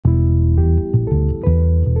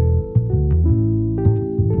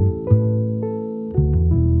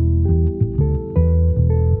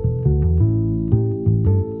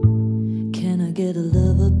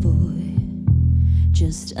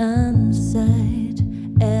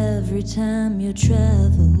every time you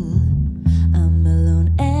travel. I'm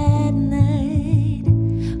alone at night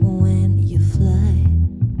when you fly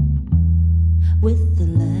with the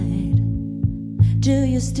light. Do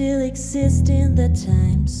you still exist in the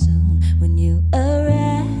time zone when you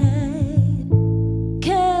arrive?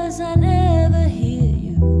 'Cause I never hear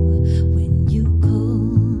you when you call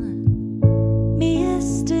me.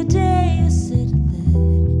 Yesterday you said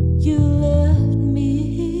that you loved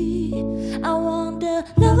me. I wonder,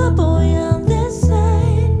 Loverboy on this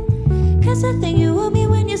side, 'cause I think you want me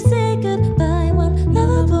when you say goodbye. One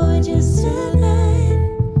Loverboy just tonight.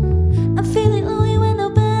 I'm feeling lonely when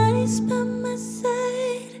nobody's by my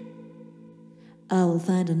side. I will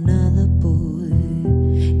find another boy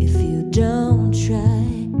if you don't try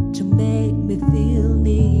to make me feel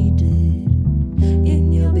needed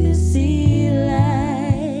in your busy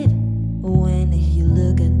life. When you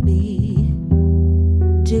look at me,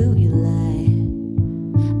 do you lie?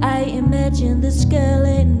 I imagine this girl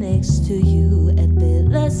laying next to you at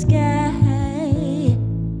Bella Sky.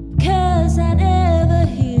 'Cause I never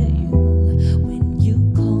hear you when you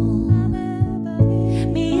call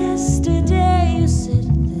me. Yesterday you said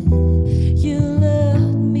that you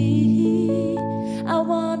loved me. I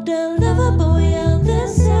wonder, Loverboy on the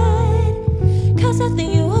side, 'cause I think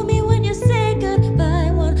you want me when you say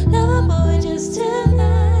goodbye. One Loverboy just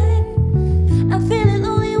tonight. I'm feeling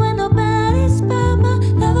lonely when nobody's by my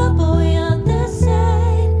Loverboy on the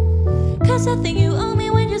side, 'cause I think you owe me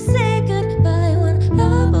when you say goodbye. One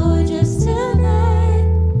Loverboy just tonight.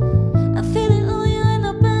 I'm feeling lonely when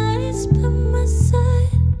nobody's by my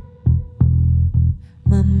side.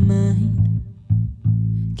 My mind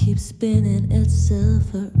keeps spinning itself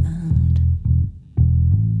around.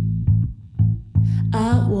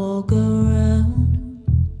 I walk around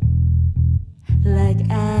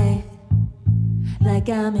like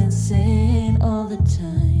I'm insane all the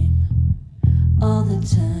time, all the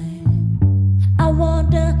time. I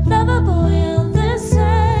wonder, Loverboy on the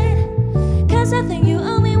side, 'cause I think you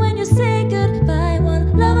owe me when you say goodbye.